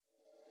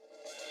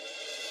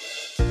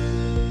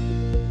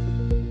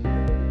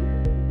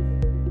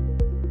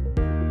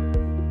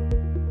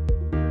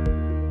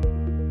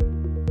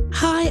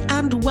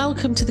and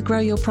welcome to the Grow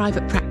Your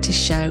Private Practice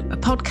Show, a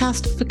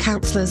podcast for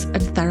counsellors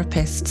and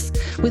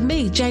therapists. With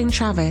me, Jane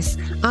Travis,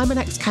 I'm an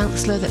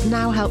ex-counsellor that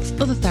now helps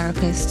other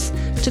therapists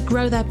to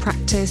grow their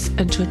practice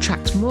and to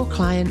attract more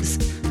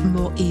clients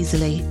more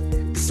easily.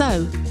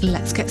 So,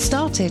 let's get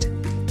started.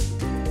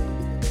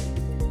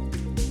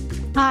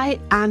 Hi,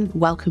 and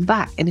welcome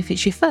back. And if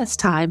it's your first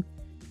time,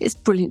 it's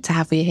brilliant to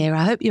have you here.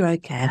 I hope you're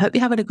okay. I hope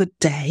you're having a good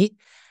day.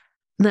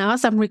 Now,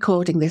 as I'm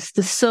recording this,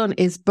 the sun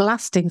is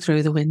blasting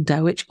through the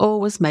window, which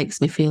always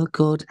makes me feel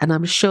good. And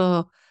I'm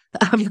sure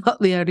that I'm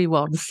not the only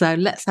one. So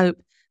let's hope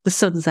the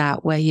sun's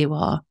out where you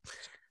are.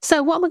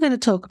 So what am I going to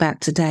talk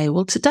about today?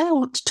 Well, today I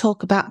want to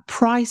talk about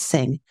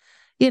pricing.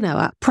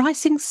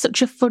 Pricing's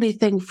such a funny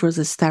thing for us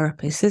as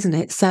therapists, isn't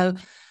it? So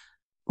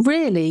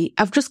really,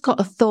 I've just got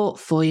a thought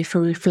for you for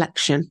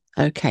reflection.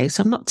 Okay,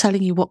 so I'm not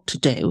telling you what to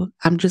do.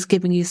 I'm just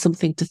giving you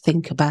something to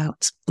think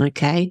about.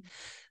 Okay,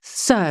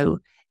 so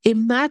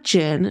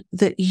imagine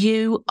that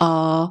you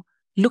are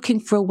looking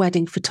for a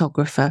wedding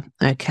photographer,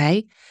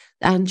 okay,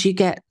 and you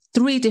get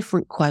 3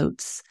 different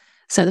quotes.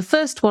 So the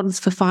first one's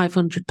for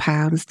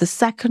 £500, the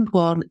second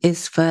one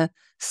is for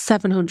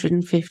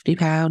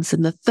 £750,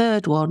 and the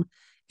third one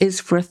is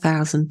for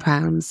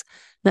 £1,000.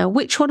 Now,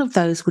 which one of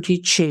those would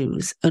you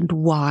choose and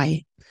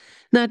why?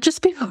 Now,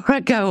 just before I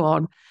go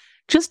on,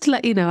 just to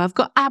let you know, I've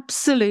got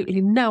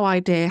absolutely no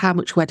idea how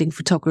much wedding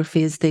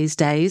photography is these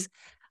days.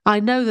 I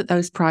know that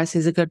those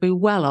prices are going to be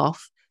well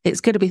off.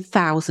 It's going to be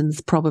thousands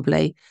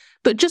probably,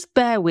 but just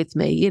bear with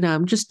me.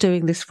 I'm just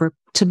doing this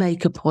to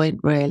make a point,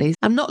 really.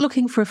 I'm not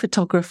looking for a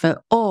photographer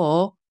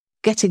or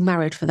getting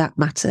married for that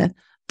matter.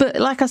 But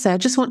like I say, I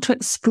just want to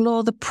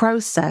explore the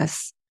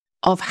process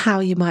of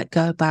how you might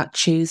go about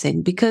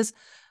choosing, because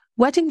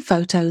wedding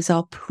photos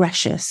are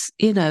precious.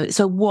 It's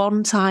a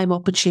one-time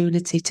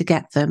opportunity to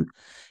get them,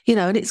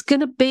 and it's going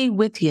to be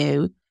with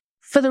you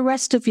for the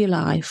rest of your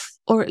life,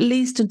 or at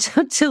least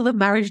until the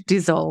marriage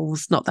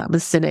dissolves. Not that I'm a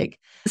cynic.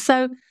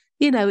 So,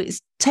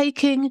 it's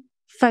taking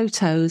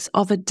photos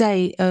of a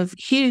day of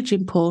huge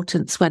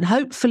importance when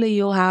hopefully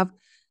you'll have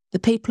the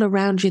people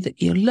around you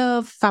that you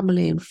love,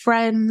 family and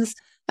friends.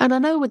 And I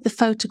know with the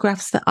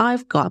photographs that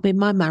I've got,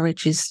 my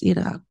marriage is,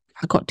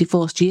 I got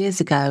divorced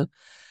years ago,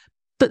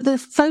 but the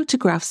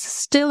photographs are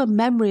still a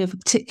memory of a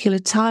particular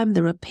time.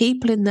 There are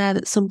people in there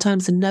that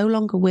sometimes are no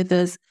longer with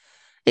us.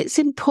 It's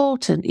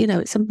important,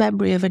 it's a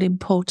memory of an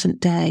important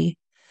day.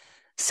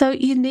 So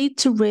you need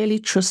to really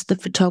trust the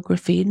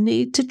photography. You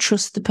need to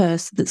trust the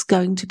person that's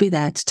going to be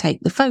there to take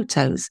the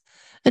photos.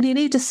 And you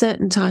need a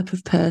certain type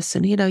of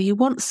person. You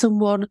want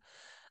someone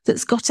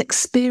that's got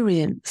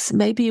experience.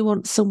 Maybe you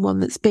want someone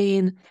that's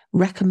been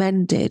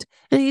recommended.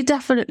 And you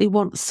definitely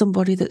want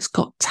somebody that's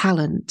got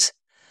talent.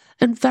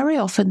 And very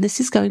often this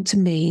is going to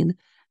mean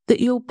that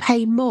you'll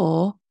pay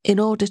more in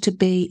order to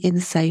be in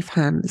safe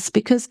hands.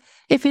 Because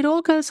if it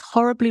all goes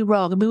horribly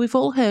wrong, we've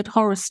all heard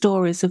horror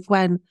stories of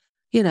when,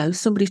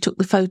 somebody took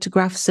the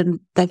photographs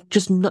and they've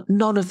just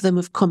none of them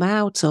have come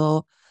out,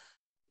 or,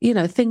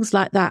 things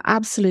like that,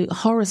 absolute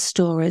horror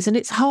stories. And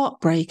it's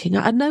heartbreaking.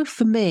 I know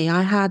for me,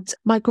 I had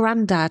my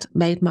granddad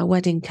made my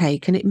wedding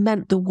cake, and it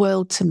meant the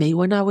world to me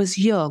when I was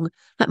young.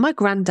 Like, my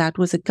granddad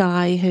was a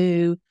guy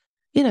who,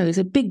 he's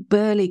a big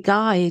burly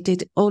guy. He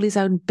did all his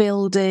own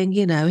building.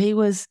 He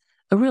was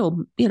a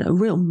real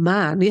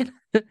man.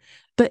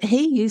 But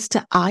he used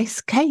to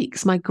ice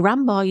cakes. My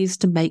grandma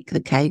used to make the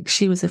cakes.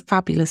 She was a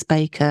fabulous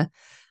baker.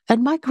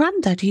 And my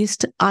granddad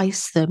used to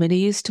ice them, and he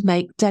used to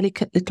make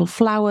delicate little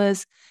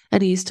flowers,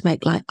 and he used to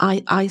make like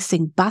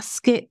icing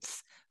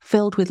baskets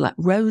filled with like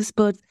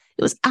rosebuds.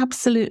 It was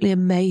absolutely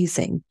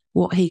amazing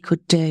what he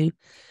could do.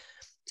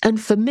 And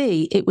for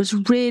me, it was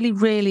really,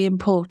 really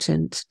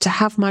important to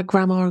have my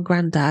grandma and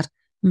granddad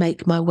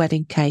make my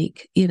wedding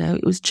cake.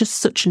 It was just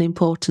such an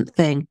important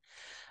thing.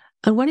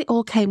 And when it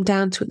all came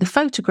down to it, the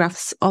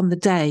photographs on the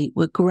day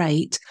were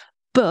great,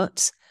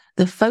 but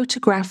the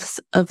photographs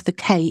of the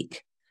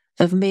cake,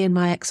 of me and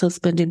my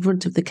ex-husband in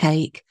front of the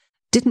cake,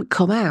 didn't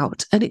come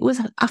out. And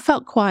I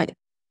felt quite,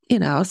 I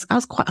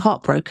was quite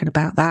heartbroken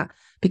about that,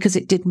 because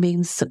it did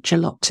mean such a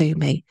lot to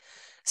me.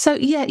 So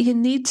yeah, you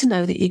need to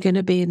know that you're going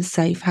to be in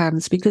safe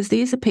hands, because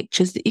these are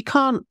pictures that you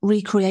can't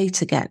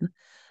recreate again,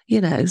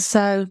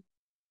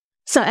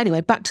 So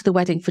anyway, back to the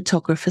wedding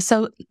photographer.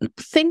 So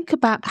think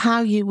about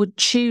how you would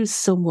choose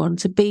someone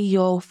to be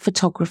your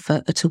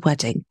photographer at a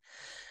wedding.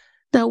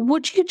 Now,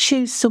 would you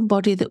choose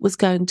somebody that was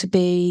going to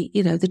be,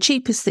 the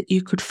cheapest that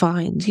you could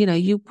find?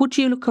 Would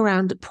you look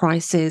around at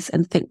prices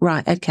and think,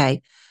 right,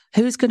 okay,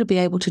 who's going to be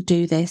able to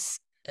do this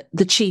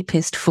the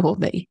cheapest for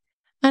me?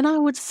 And I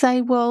would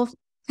say, well,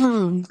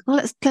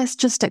 let's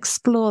just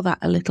explore that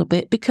a little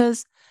bit,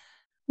 because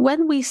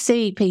when we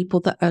see people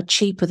that are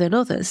cheaper than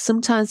others,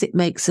 sometimes it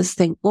makes us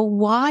think, well,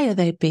 why are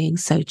they being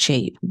so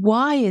cheap?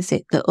 Why is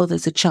it that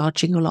others are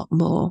charging a lot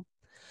more?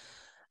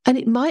 And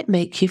it might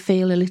make you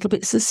feel a little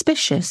bit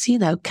suspicious.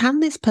 Can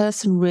this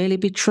person really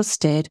be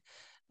trusted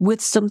with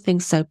something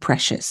so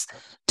precious?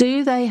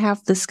 Do they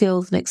have the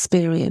skills and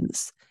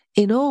experience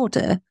in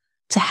order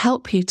to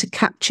help you to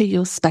capture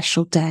your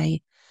special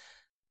day?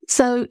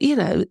 So,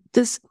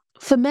 there's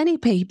for many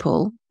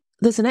people,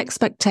 there's an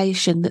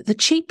expectation that the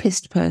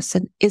cheapest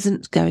person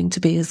isn't going to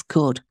be as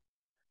good.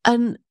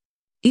 And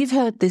you've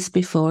heard this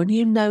before and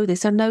you know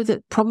this. I know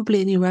that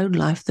probably in your own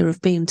life there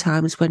have been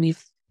times when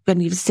you've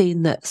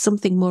seen that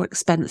something more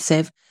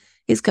expensive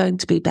is going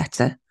to be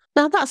better.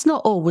 Now, that's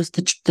not always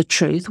the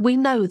truth. We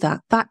know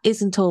that. That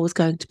isn't always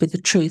going to be the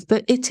truth,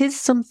 but it is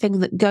something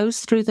that goes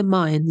through the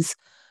minds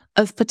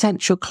of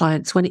potential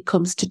clients when it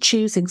comes to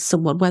choosing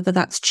someone, whether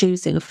that's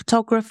choosing a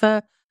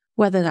photographer,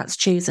 whether that's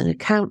choosing a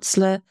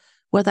counsellor,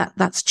 whether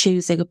that's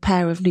choosing a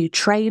pair of new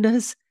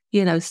trainers.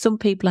 You know, some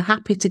people are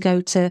happy to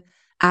go to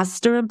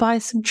Asda and buy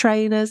some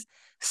trainers.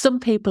 Some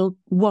people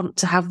want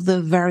to have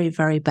the very,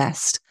 very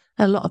best.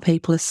 A lot of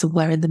people are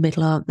somewhere in the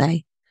middle, aren't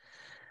they?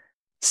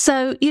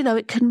 So, you know,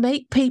 it can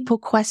make people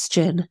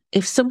question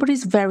if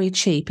somebody's very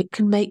cheap, it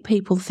can make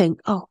people think,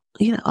 oh,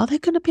 you know, are they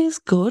going to be as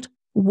good?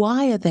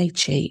 Why are they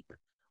cheap?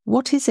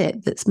 What is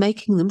it that's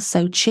making them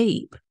so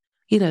cheap?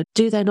 You know,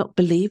 do they not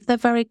believe they're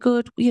very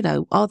good? You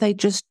know, are they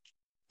just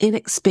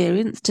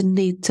inexperienced and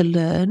need to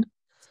learn?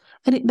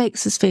 And it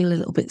makes us feel a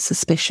little bit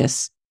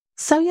suspicious.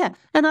 So, yeah,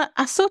 and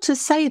I sort of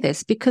say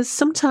this because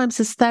sometimes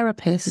as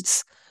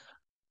therapists,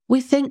 we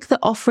think that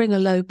offering a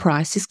low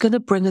price is going to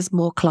bring us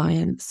more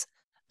clients.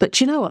 But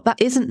you know what?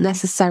 That isn't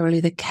necessarily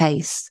the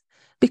case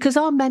because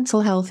our mental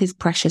health is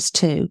precious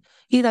too.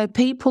 You know,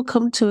 people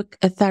come to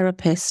a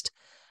therapist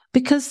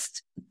because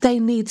they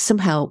need some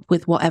help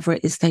with whatever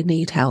it is they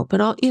need help.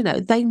 And, you know,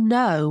 they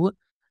know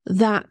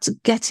that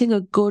getting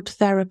a good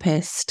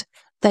therapist,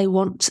 they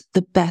want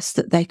the best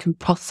that they can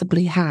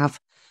possibly have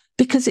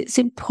because it's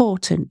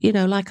important. You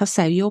know, like I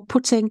say, you're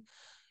putting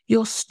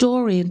your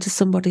story into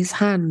somebody's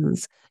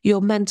hands,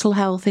 your mental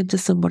health into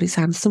somebody's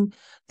hands,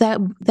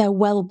 their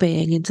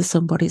well-being into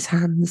somebody's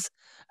hands.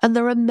 And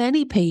there are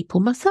many people,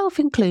 myself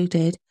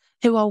included,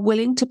 who are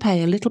willing to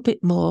pay a little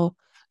bit more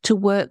to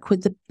work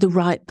with the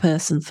right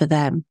person for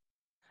them.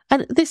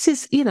 And this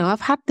is, you know,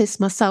 I've had this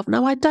myself.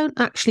 Now, I don't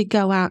actually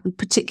go out and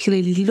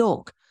particularly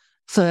look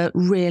for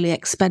really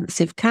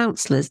expensive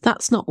counsellors.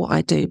 That's not what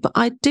I do. But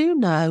I do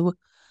know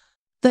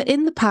that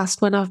in the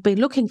past, when I've been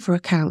looking for a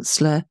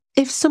counsellor,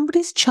 if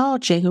somebody's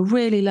charging a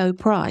really low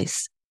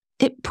price,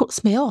 it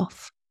puts me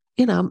off.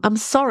 You know, I'm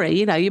sorry,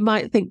 you know, you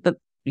might think that,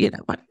 you know,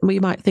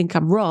 you might think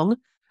I'm wrong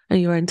and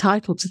you're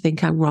entitled to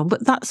think I'm wrong,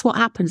 but that's what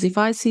happens. If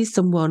I see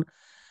someone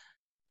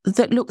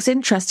that looks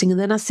interesting and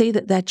then I see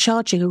that they're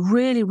charging a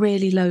really,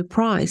 really low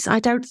price, I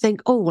don't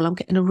think, oh, well, I'm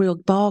getting a real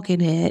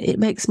bargain here. It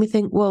makes me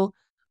think, well,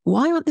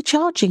 why aren't they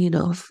charging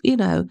enough? You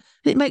know,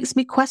 it makes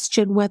me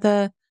question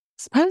whether,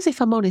 suppose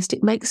if I'm honest,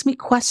 it makes me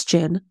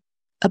question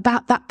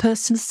about that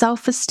person's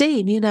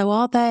self-esteem. You know,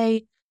 are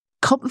they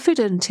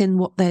confident in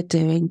what they're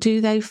doing? Do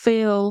they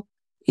feel,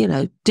 you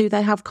know, do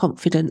they have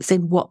confidence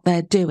in what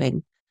they're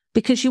doing?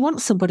 Because you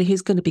want somebody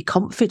who's going to be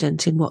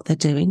confident in what they're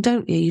doing,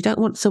 don't you? You don't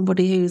want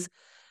somebody who's,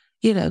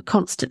 you know,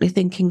 constantly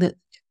thinking that,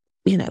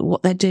 you know,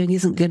 what they're doing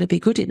isn't going to be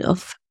good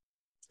enough.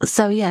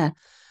 So, yeah,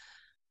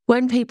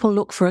 when people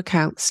look for a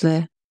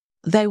counsellor,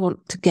 they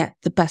want to get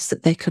the best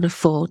that they can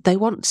afford. They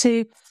want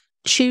to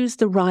choose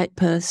the right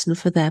person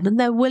for them, and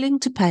they're willing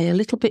to pay a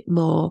little bit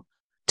more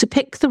to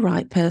pick the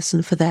right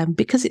person for them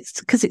because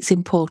it's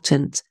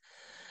important.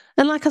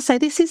 And like I say,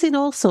 this is in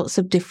all sorts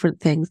of different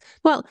things.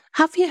 Well,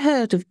 have you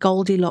heard of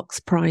Goldilocks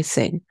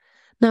pricing?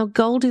 Now,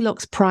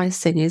 Goldilocks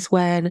pricing is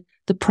when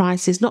the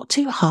price is not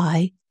too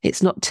high,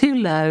 it's not too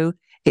low,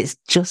 it's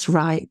just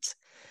right.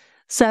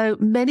 So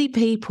many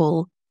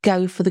people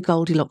go for the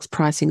Goldilocks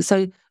pricing.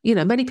 So, you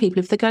know, many people,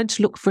 if they're going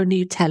to look for a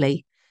new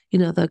telly, you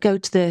know, they'll go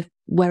to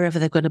wherever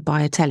they're going to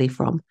buy a telly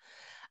from,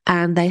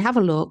 and they have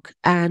a look,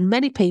 and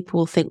many people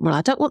will think, well,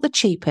 I don't want the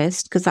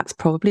cheapest because that's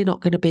probably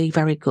not going to be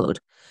very good.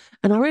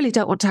 And I really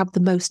don't want to have the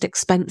most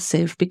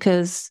expensive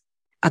because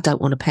I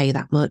don't want to pay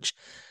that much.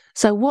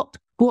 So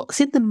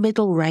what's in the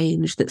middle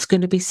range that's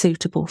going to be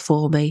suitable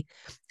for me?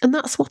 And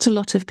that's what a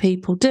lot of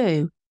people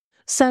do.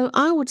 So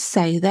I would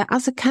say that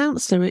as a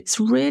counsellor, it's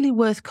really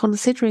worth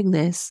considering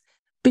this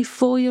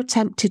before you're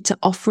tempted to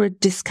offer a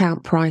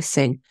discount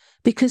pricing,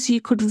 because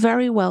you could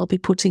very well be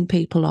putting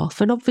people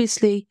off. And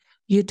obviously,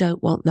 you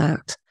don't want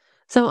that.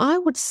 So I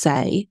would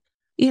say,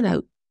 you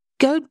know,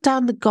 go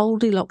down the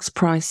Goldilocks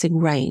pricing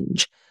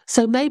range.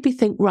 So maybe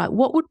think, right,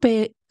 what would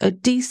be a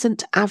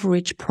decent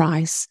average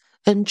price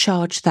and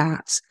charge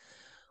that?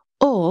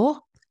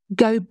 Or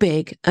go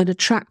big and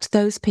attract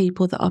those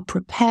people that are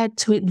prepared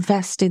to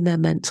invest in their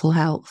mental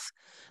health.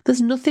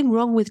 There's nothing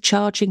wrong with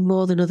charging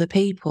more than other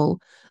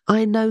people.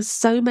 I know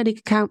so many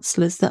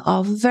counsellors that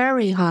are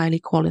very highly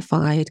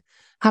qualified,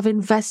 have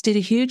invested a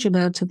huge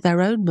amount of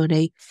their own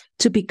money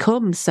to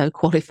become so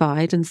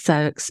qualified and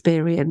so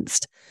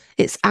experienced.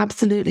 It's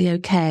absolutely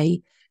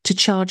okay to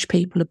charge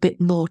people a bit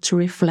more to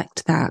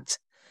reflect that.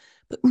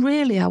 But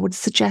really, I would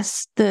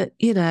suggest that,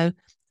 you know,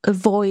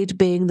 avoid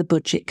being the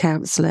budget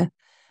counsellor,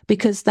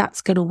 because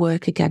that's going to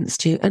work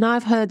against you. And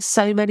I've heard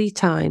so many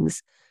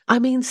times,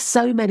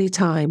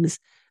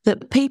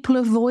 that people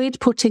avoid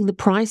putting the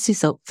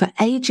prices up for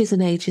ages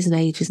and ages and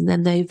ages, and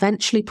then they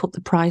eventually put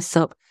the price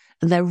up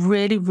and they're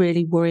really,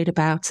 really worried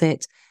about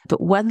it.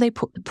 But when they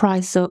put the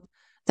price up,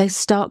 they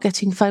start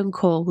getting phone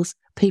calls.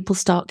 People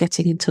start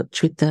getting in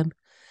touch with them.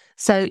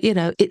 So,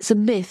 it's a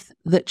myth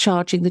that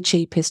charging the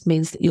cheapest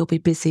means that you'll be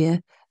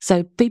busier.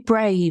 So be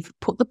brave,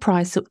 put the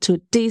price up to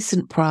a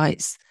decent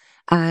price,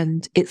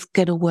 and it's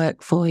going to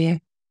work for you.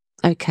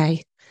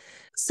 Okay.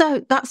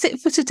 So that's it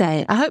for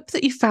today. I hope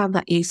that you found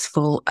that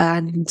useful,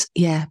 and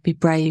be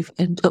brave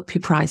and up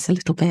your price a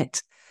little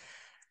bit.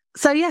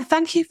 So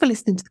thank you for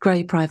listening to the Grow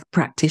Your Private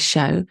Practice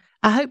show.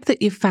 I hope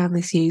that you've found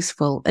this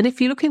useful. And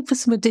if you're looking for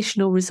some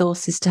additional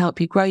resources to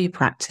help you grow your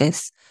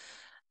practice,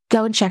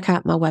 go and check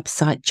out my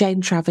website,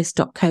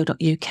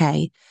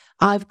 janetravis.co.uk.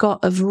 I've got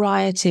a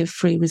variety of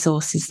free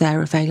resources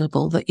there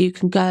available that you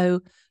can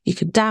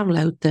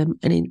download them,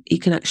 and you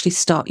can actually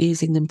start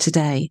using them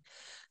today.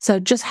 So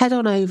just head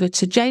on over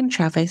to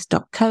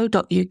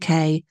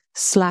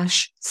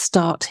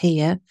janetravis.co.uk/start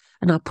here,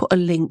 and I'll put a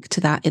link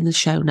to that in the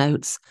show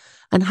notes,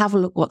 and have a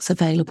look what's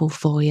available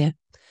for you.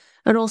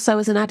 And also,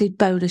 as an added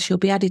bonus, you'll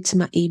be added to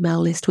my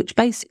email list, which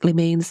basically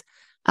means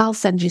I'll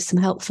send you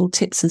some helpful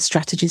tips and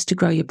strategies to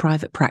grow your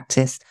private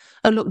practice.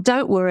 And look,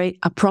 don't worry,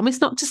 I promise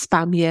not to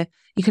spam you.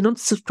 You can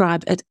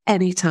unsubscribe at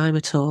any time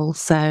at all.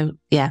 So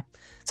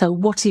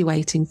what are you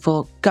waiting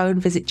for? Go and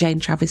visit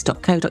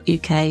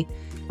janetravis.co.uk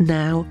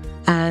now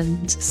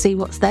and see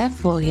what's there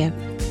for you.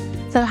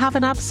 So have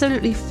an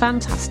absolutely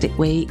fantastic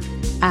week,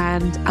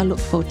 and I look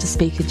forward to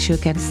speaking to you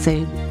again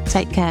soon.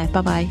 Take care.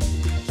 Bye-bye.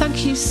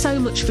 Thank you so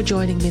much for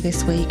joining me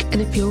this week.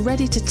 And if you're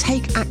ready to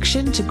take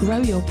action to grow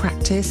your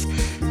practice,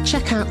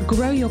 check out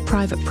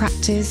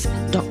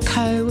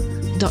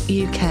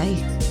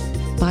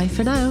growyourprivatepractice.co.uk. Bye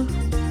for now.